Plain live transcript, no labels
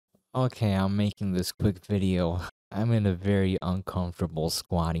Okay, I'm making this quick video. I'm in a very uncomfortable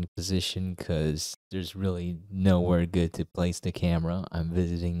squatting position because there's really nowhere good to place the camera. I'm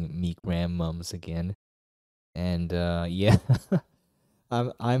visiting me grandmom's again. And yeah,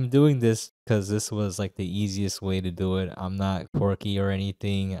 I'm doing this because this was like the easiest way to do it. I'm not quirky or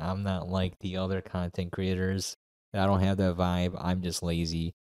anything. I'm not like the other content creators. I don't have that vibe. I'm just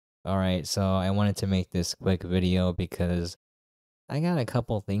lazy. All right, so I wanted to make this quick video because I got a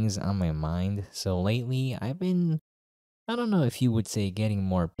couple things on my mind. So lately, I've been, I don't know if you would say getting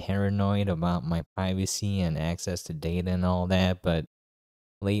more paranoid about my privacy and access to data and all that, but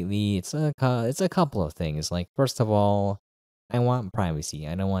lately it's a couple of things. Like first of all, I want privacy.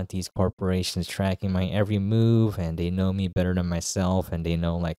 I don't want these corporations tracking my every move and they know me better than myself and they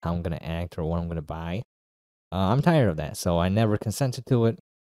know like how I'm going to act or what I'm going to buy. I'm tired of that. So I never consented to it.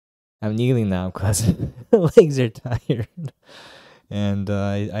 I'm kneeling now because legs are tired. And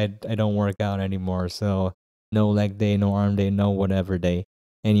I don't work out anymore, so no leg day, no arm day, no whatever day.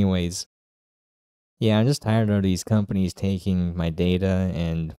 Anyways, yeah, I'm just tired of these companies taking my data,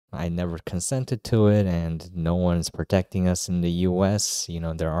 and I never consented to it, and no one's protecting us in the U.S. You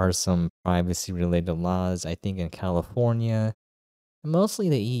know, there are some privacy-related laws, I think, in California, mostly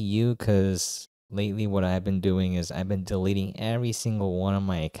the EU, because lately what I've been doing is I've been deleting every single one of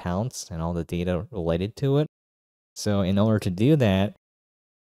my accounts and all the data related to it. So in order to do that,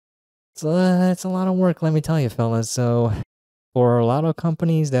 it's a lot of work, let me tell you, fellas. So, for a lot of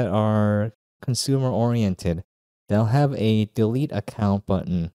companies that are consumer oriented, they'll have a delete account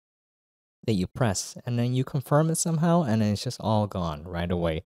button that you press, and then you confirm it somehow, and then it's just all gone right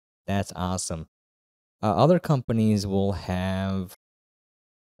away. That's awesome. Other companies will have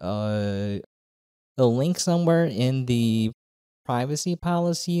uh, a link somewhere in the privacy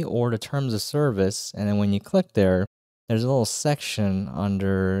policy or the terms of service, and then when you click there, there's a little section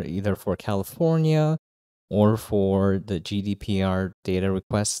under either for California or for the GDPR data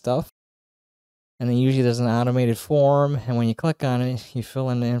request stuff. And then usually there's an automated form, and when you click on it, you fill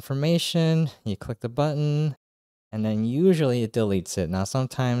in the information, you click the button, and then usually it deletes it. Now,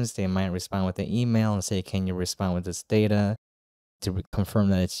 sometimes they might respond with an email and say, "Can you respond with this data to confirm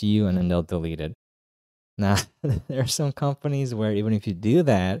that it's you?" And then they'll delete it. Now, there are some companies where even if you do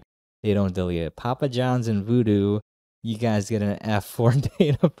that, they don't delete it. Papa John's and Voodoo, you guys get an F for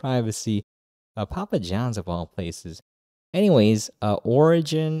data privacy. Papa John's of all places. Anyways,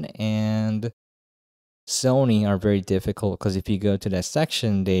 Origin and Sony are very difficult because if you go to that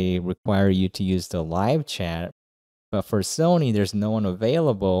section, they require you to use the live chat. But for Sony, there's no one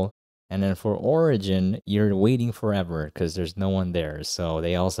available. And then for Origin, you're waiting forever because there's no one there. So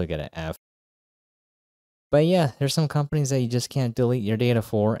they also get an F. But yeah, there's some companies that you just can't delete your data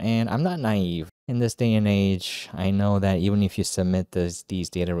for, and I'm not naive. In this day and age, I know that even if you submit these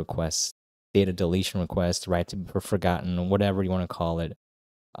data requests, data deletion requests, right to be forgotten, whatever you want to call it,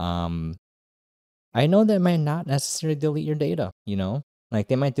 um, I know that might not necessarily delete your data, you know? Like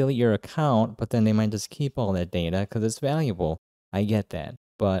they might delete your account, but then they might just keep all that data because it's valuable. I get that.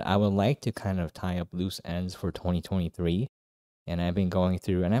 But I would like to kind of tie up loose ends for 2023. And I've been going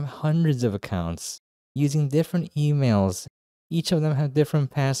through, and I have hundreds of accounts using different emails. Each of them have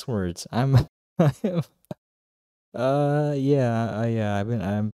different passwords. I'm kind of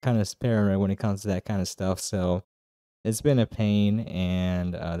paranoid when it comes to that kind of stuff. So it's been a pain,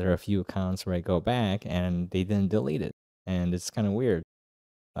 and there are a few accounts where I go back and they didn't delete it, and it's kind of weird.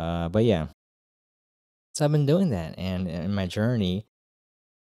 But yeah, so I've been doing that, and in my journey,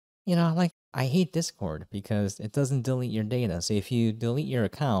 like I hate Discord because it doesn't delete your data. So if you delete your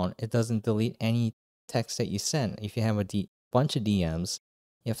account, it doesn't delete any text that you sent. If you have a bunch of DMs,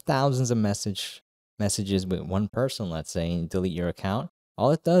 you have thousands of messages with one person, let's say, and you delete your account.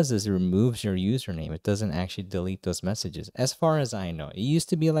 All it does is it removes your username. It doesn't actually delete those messages, as far as I know. It used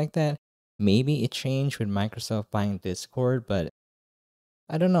to be like that. Maybe it changed with Microsoft buying Discord, but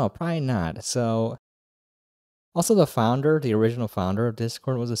I don't know. Probably not. So also, the original founder of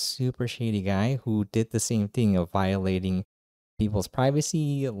Discord, was a super shady guy who did the same thing of violating people's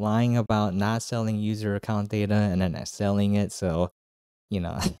privacy, lying about not selling user account data and then selling it. So, you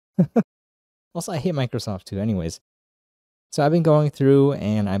know. Also, I hate Microsoft too, anyways. So I've been going through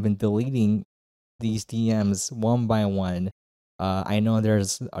and I've been deleting these DMs one by one. I know there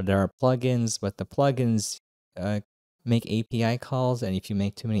are plugins, but the plugins make API calls, and if you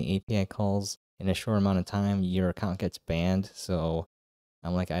make too many API calls in a short amount of time, your account gets banned. So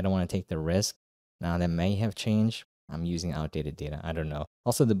I'm like, I don't want to take the risk. Now that may have changed. I'm using outdated data. I don't know.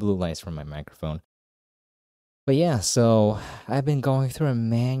 Also, the blue lights from my microphone. But yeah, so I've been going through and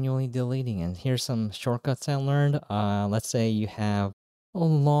manually deleting, and here's some shortcuts I learned. Let's say you have a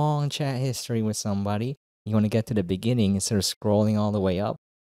long chat history with somebody, you want to get to the beginning instead of scrolling all the way up.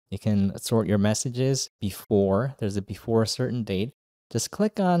 You can sort your messages before, there's a before a certain date. Just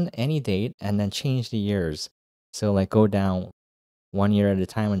click on any date and then change the years. So, like, go down 1 year at a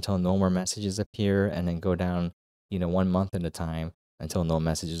time until no more messages appear, and then go down, 1 month at a time until no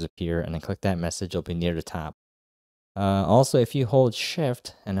messages appear, and then click that message, it'll be near the top. Also, if you hold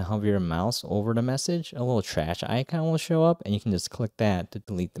shift and hover your mouse over the message, a little trash icon will show up, and you can just click that to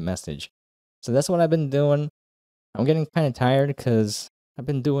delete the message. So that's what I've been doing. I'm getting kind of tired because I've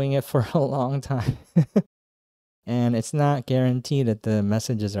been doing it for a long time. And it's not guaranteed that the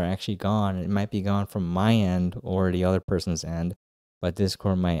messages are actually gone. It might be gone from my end or the other person's end, but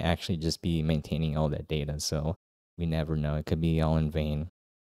Discord might actually just be maintaining all that data. So we never know. It could be all in vain.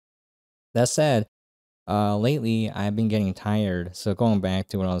 That said, lately I've been getting tired. So going back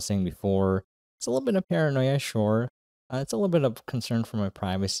to what I was saying before, it's a little bit of paranoia, sure. It's a little bit of concern for my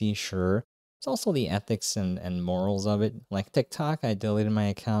privacy, sure. It's also the ethics and morals of it. Like TikTok, I deleted my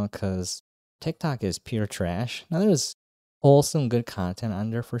account because TikTok is pure trash. Now there's wholesome, good content on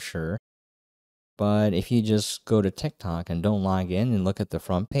there for sure. But if you just go to TikTok and don't log in and look at the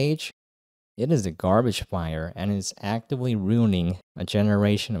front page, it is a garbage fire and it's actively ruining a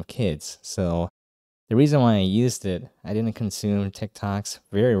generation of kids. So the reason why I used it, I didn't consume TikToks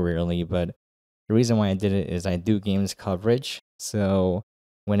very rarely, but the reason why I did it is I do games coverage. So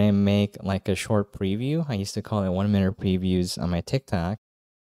when I make like a short preview, I used to call it 1 minute previews on my TikTok.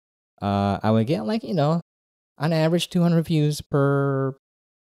 I would get like, on average 200 views per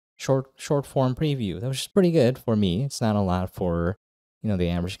short form preview. That was just pretty good for me. It's not a lot for, the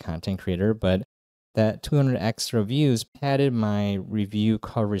average content creator, but that 200 extra views padded my review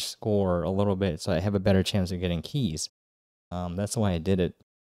coverage score a little bit, so I have a better chance of getting keys. That's why I did it.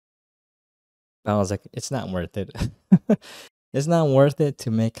 I was like, it's not worth it. It's not worth it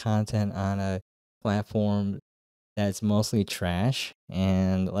to make content on a platform that's mostly trash.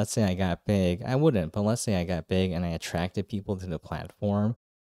 And let's say I got big. I wouldn't, but let's say I got big and I attracted people to the platform.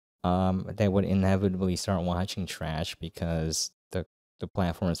 They would inevitably start watching trash because the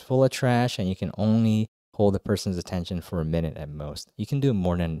platform is full of trash and you can only hold a person's attention for a minute at most. You can do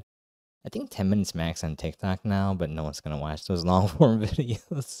more than, I think, 10 minutes max on TikTok now, but no one's going to watch those long form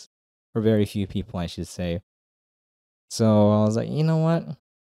videos. Or very few people, I should say. So I was like, you know what?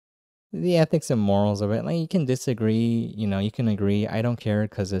 The ethics and morals of it, like, you can disagree, you can agree. I don't care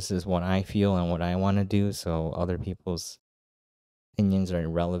because this is what I feel and what I want to do. So other people's opinions are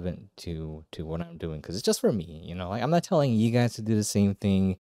irrelevant to what I'm doing because it's just for me, Like, I'm not telling you guys to do the same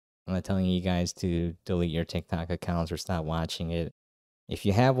thing. I'm not telling you guys to delete your TikTok accounts or stop watching it. If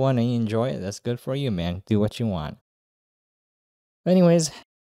you have one and you enjoy it, that's good for you, man. Do what you want. But anyways,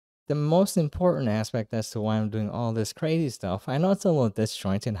 the most important aspect as to why I'm doing all this crazy stuff, I know it's a little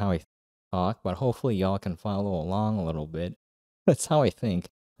disjointed how I talk, but hopefully y'all can follow along a little bit. That's how I think.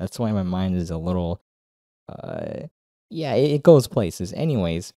 That's why my mind is a little, yeah, it goes places.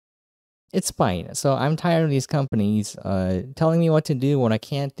 Anyways, it's fine. So I'm tired of these companies telling me what to do, what I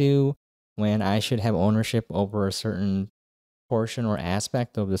can't do, when I should have ownership over a certain portion or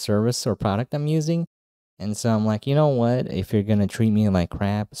aspect of the service or product I'm using. And so I'm like, you know what? If you're gonna treat me like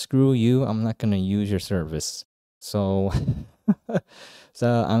crap, screw you. I'm not gonna use your service. So,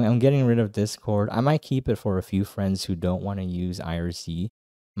 so I'm getting rid of Discord. I might keep it for a few friends who don't want to use IRC.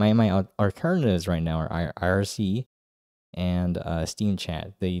 My alternatives right now are IRC and Steam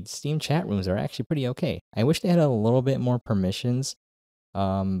Chat. The Steam chat rooms are actually pretty okay. I wish they had a little bit more permissions,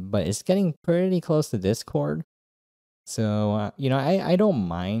 but it's getting pretty close to Discord. So I don't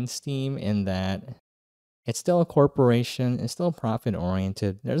mind Steam in that it's still a corporation. It's still profit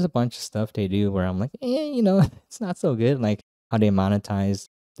oriented. There's a bunch of stuff they do where I'm like, it's not so good. Like how they monetize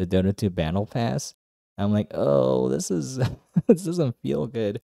the Dota 2 Battle Pass. I'm like, oh, this is this doesn't feel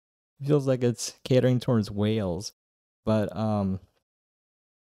good. It feels like it's catering towards whales. But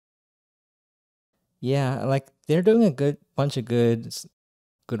yeah, like they're doing a good bunch of good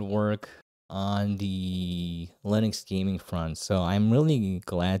work on the Linux gaming front. So I'm really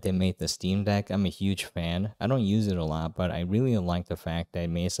glad they made the Steam Deck. I'm a huge fan. I don't use it a lot, but I really like the fact they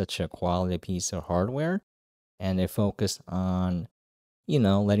made such a quality piece of hardware and they focused on,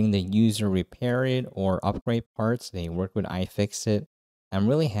 letting the user repair it or upgrade parts. They work with iFixit. I'm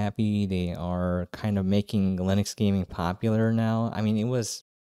really happy they are kind of making Linux gaming popular now. I mean,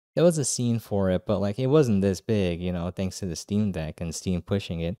 there was a scene for it, but like it wasn't this big, thanks to the Steam Deck and Steam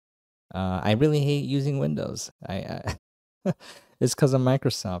pushing it. I really hate using Windows. It's because of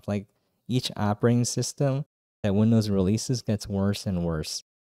Microsoft. Like each operating system that Windows releases gets worse and worse.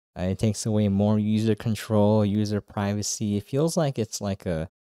 It takes away more user control, user privacy. It feels like it's like a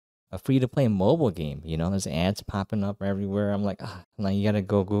free to play mobile game. There's ads popping up everywhere. I'm like, now you gotta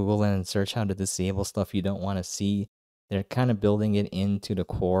go Google and search how to disable stuff you don't want to see. They're kind of building it into the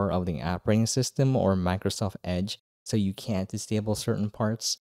core of the operating system or Microsoft Edge, so you can't disable certain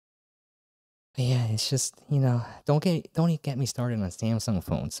parts. But yeah, it's just, don't get me started on Samsung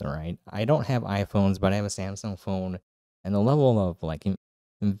phones, all right? I don't have iPhones, but I have a Samsung phone, and the level of like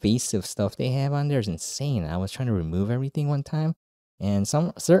invasive stuff they have on there is insane. I was trying to remove everything one time, and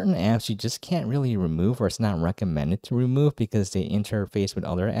some certain apps you just can't really remove, or it's not recommended to remove because they interface with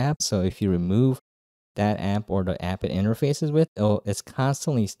other apps. So if you remove that app or the app it interfaces with, it's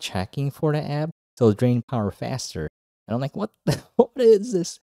constantly checking for the app, so it'll drain power faster. And I'm like, what is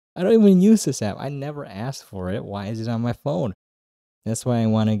this? I don't even use this app. I never asked for it. Why is it on my phone? That's why I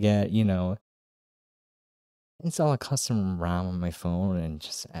want to get, install a custom ROM on my phone and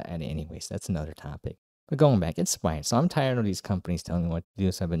just add it anyways. That's another topic. But going back, it's fine. So I'm tired of these companies telling me what to do.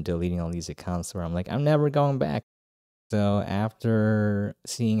 So I've been deleting all these accounts where I'm like, I'm never going back. So after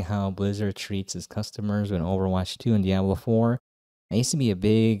seeing how Blizzard treats its customers in Overwatch 2 and Diablo 4, I used to be a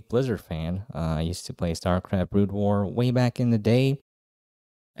big Blizzard fan. I used to play StarCraft Brood War way back in the day.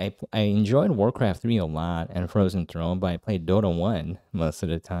 I enjoyed Warcraft 3 a lot and Frozen Throne, but I played Dota 1 most of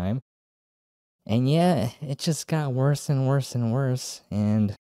the time. And yeah, it just got worse and worse and worse.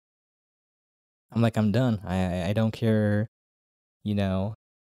 And I'm like, I'm done. I don't care, you know,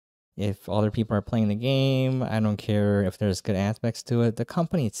 if other people are playing the game. I don't care if there's good aspects to it. The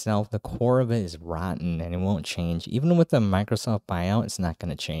company itself, the core of it is rotten and it won't change. Even with the Microsoft buyout, it's not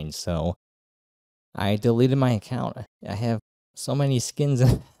going to change. So I deleted my account. I have so many skins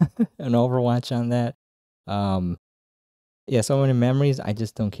in Overwatch on that. Yeah, so many memories. I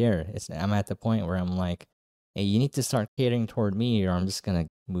just don't care. I'm at the point where I'm like, hey, you need to start catering toward me, or I'm just gonna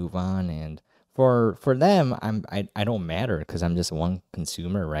move on. And for them, I don't matter because I'm just one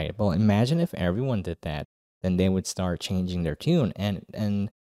consumer, right? But imagine if everyone did that, then they would start changing their tune, and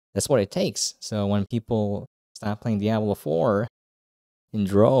that's what it takes. So when people stop playing Diablo 4 in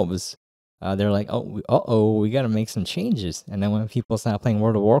droves, they're like, oh, we got to make some changes. And then when people start playing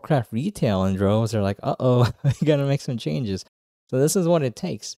World of Warcraft retail in droves, they're like, we got to make some changes. So this is what it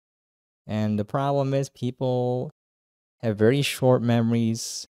takes. And the problem is people have very short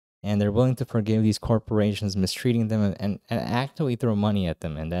memories, and they're willing to forgive these corporations mistreating them and actively throw money at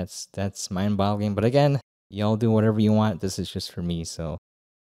them. And that's mind-boggling. But again, y'all do whatever you want. This is just for me. So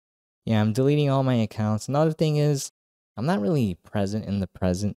yeah, I'm deleting all my accounts. Another thing is, I'm not really present in the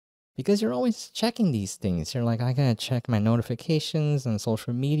present because you're always checking these things. You're like, I gotta check my notifications on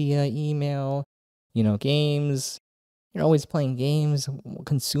social media, email, games. You're always playing games,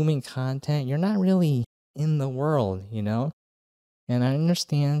 consuming content. You're not really in the world. And I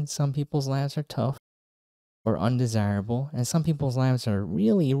understand some people's lives are tough or undesirable, and some people's lives are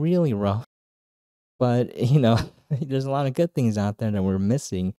really, really rough. But, there's a lot of good things out there that we're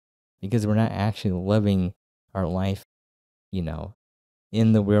missing because we're not actually living our life, you know,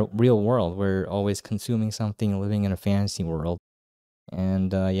 in the real world. We're always consuming something, living in a fantasy world.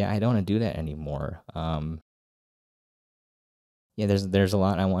 And yeah, I don't want to do that anymore. Yeah, there's a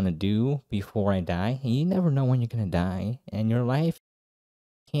lot I want to do before I die. And you never know when you're going to die. And your life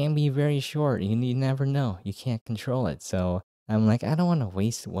can be very short. You never know. You can't control it. So I'm like, I don't want to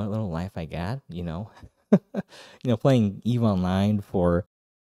waste what little life I got. Playing EVE Online for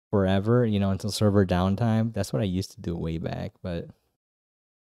forever, until server downtime. That's what I used to do way back. But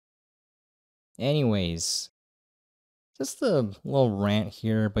anyways, just a little rant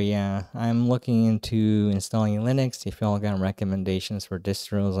here. But yeah, I'm looking into installing Linux. If y'all got recommendations for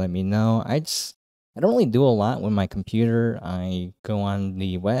distros, let me know. I don't really do a lot with my computer. I go on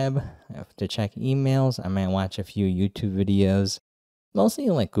the web to check emails. I might watch a few YouTube videos, mostly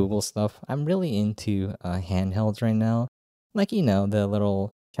like Google stuff. I'm really into handhelds right now. Like, the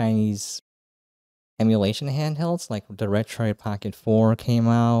little Chinese emulation handhelds, like the Retroid Pocket 4 came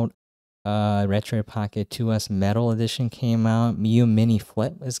out. Retroid Pocket 2S Metal Edition came out. Miu Mini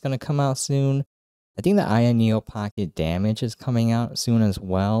Flip is going to come out soon. I think the Aya Neo Pocket Damage is coming out soon as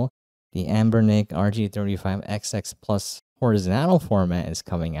well. The Ambernic RG35XX Plus horizontal format is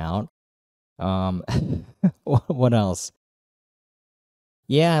coming out. What else?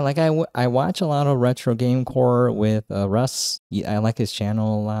 Yeah, like I watch a lot of Retro Game Core with Russ. I like his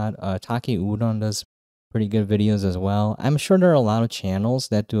channel a lot. Taki Udon does pretty good videos as well. I'm sure there are a lot of channels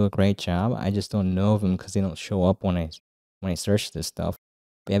that do a great job. I just don't know of them because they don't show up when I search this stuff.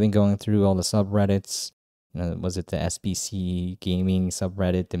 But I've been going through all the subreddits. Was it the SBC gaming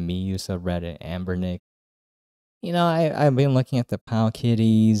subreddit, the Miyu subreddit, Ambernick? I've been looking at the Pow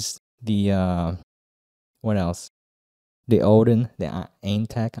Kitties, the what else? The Odin, the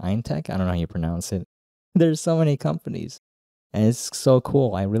Eintech. I don't know how you pronounce it. There's so many companies, and it's so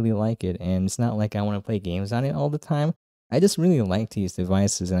cool. I really like it, and it's not like I want to play games on it all the time. I just really like these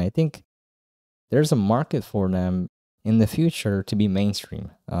devices, and I think there's a market for them in the future to be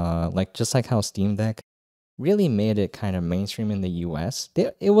mainstream. Like just like how Steam Deck really made it kind of mainstream in the US.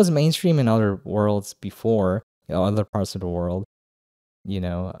 It was mainstream in other worlds before, other parts of the world.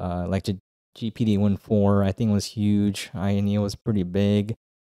 Like the GPD-14, I think was huge. INEO was pretty big.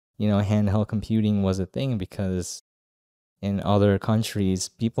 Handheld computing was a thing because in other countries,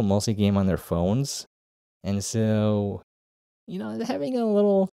 people mostly game on their phones. And so, having a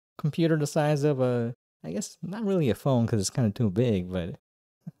little computer the size of I guess not really a phone because it's kind of too big, but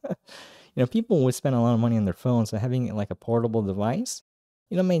people would spend a lot of money on their phones, so having like a portable device,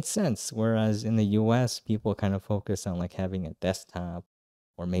 made sense. Whereas in the US, people kind of focus on like having a desktop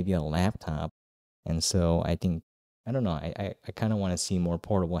or maybe a laptop. And so I don't know, I kind of want to see more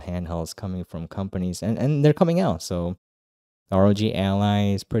portable handhelds coming from companies, and they're coming out. So ROG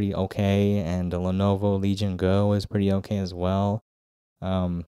Ally is pretty okay, and the Lenovo Legion Go is pretty okay as well.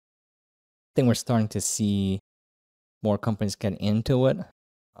 I think we're starting to see more companies get into it.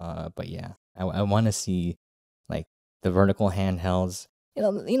 But yeah, I want to see like the vertical handhelds,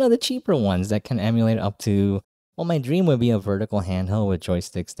 the cheaper ones that can emulate up to. Well, my dream would be a vertical handheld with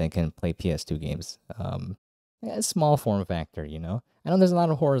joysticks that can play PS2 games. A small form factor, I know there's a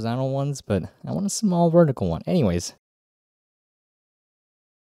lot of horizontal ones, but I want a small vertical one. Anyways,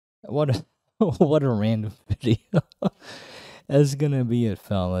 what a, what a random video. That's gonna be it,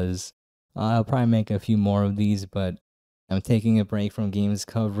 fellas. I'll probably make a few more of these, but I'm taking a break from games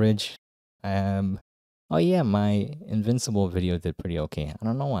coverage. Oh yeah, my Invincible video did pretty okay. I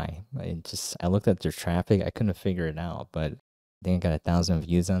don't know why. I looked at their traffic. I couldn't figure it out, but I think I got 1,000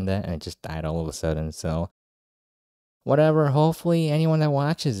 views on that, and it just died all of a sudden. So whatever. Hopefully, anyone that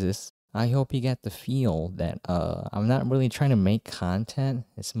watches this, I hope you get the feel that I'm not really trying to make content.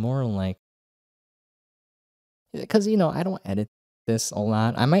 It's more like because I don't edit this a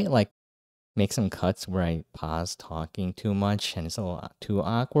lot. I might like make some cuts where I pause talking too much and it's a little too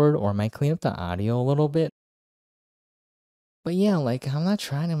awkward, or I might clean up the audio a little bit. But yeah, like I'm not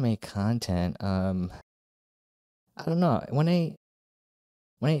trying to make content. I don't know. When I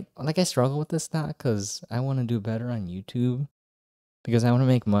like I struggle with this stuff because I want to do better on YouTube because I want to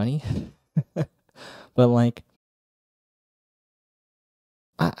make money. But like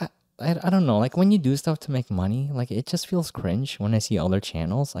I, I don't know. Like when you do stuff to make money, like it just feels cringe when I see other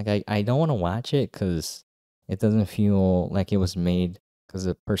channels. Like I don't want to watch it because it doesn't feel like it was made because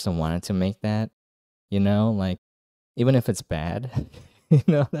the person wanted to make that. Like even if it's bad, I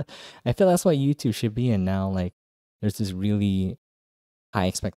feel that's what YouTube should be. And now like there's this really high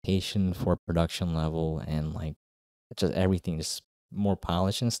expectation for production level and like just everything, just more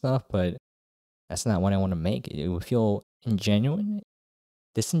polished and stuff. But that's not what I want to make. It would feel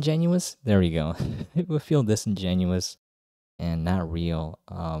disingenuous. There we go. It would feel disingenuous and not real.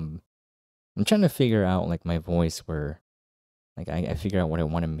 I'm trying to figure out like my voice where like I figure out what I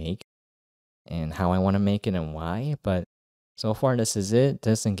want to make and how I want to make it and why. But so far this is it.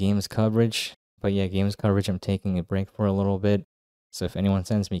 This and games coverage. But yeah, games coverage, I'm taking a break for a little bit. So if anyone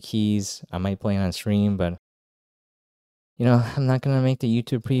sends me keys, I might play on stream, but I'm not gonna make the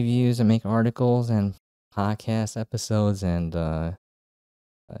YouTube previews and make articles and podcast episodes and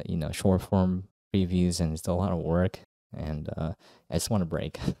short form previews, and it's a lot of work, and I just want a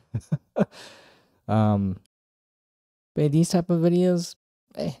break. um, but these type of videos,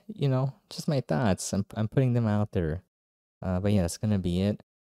 just my thoughts. I'm putting them out there. But yeah, that's gonna be it.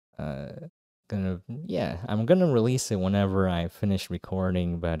 I'm gonna release it whenever I finish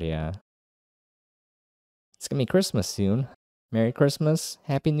recording. But yeah, it's gonna be Christmas soon. Merry Christmas,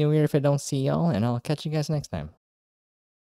 Happy New Year if I don't see y'all, and I'll catch you guys next time.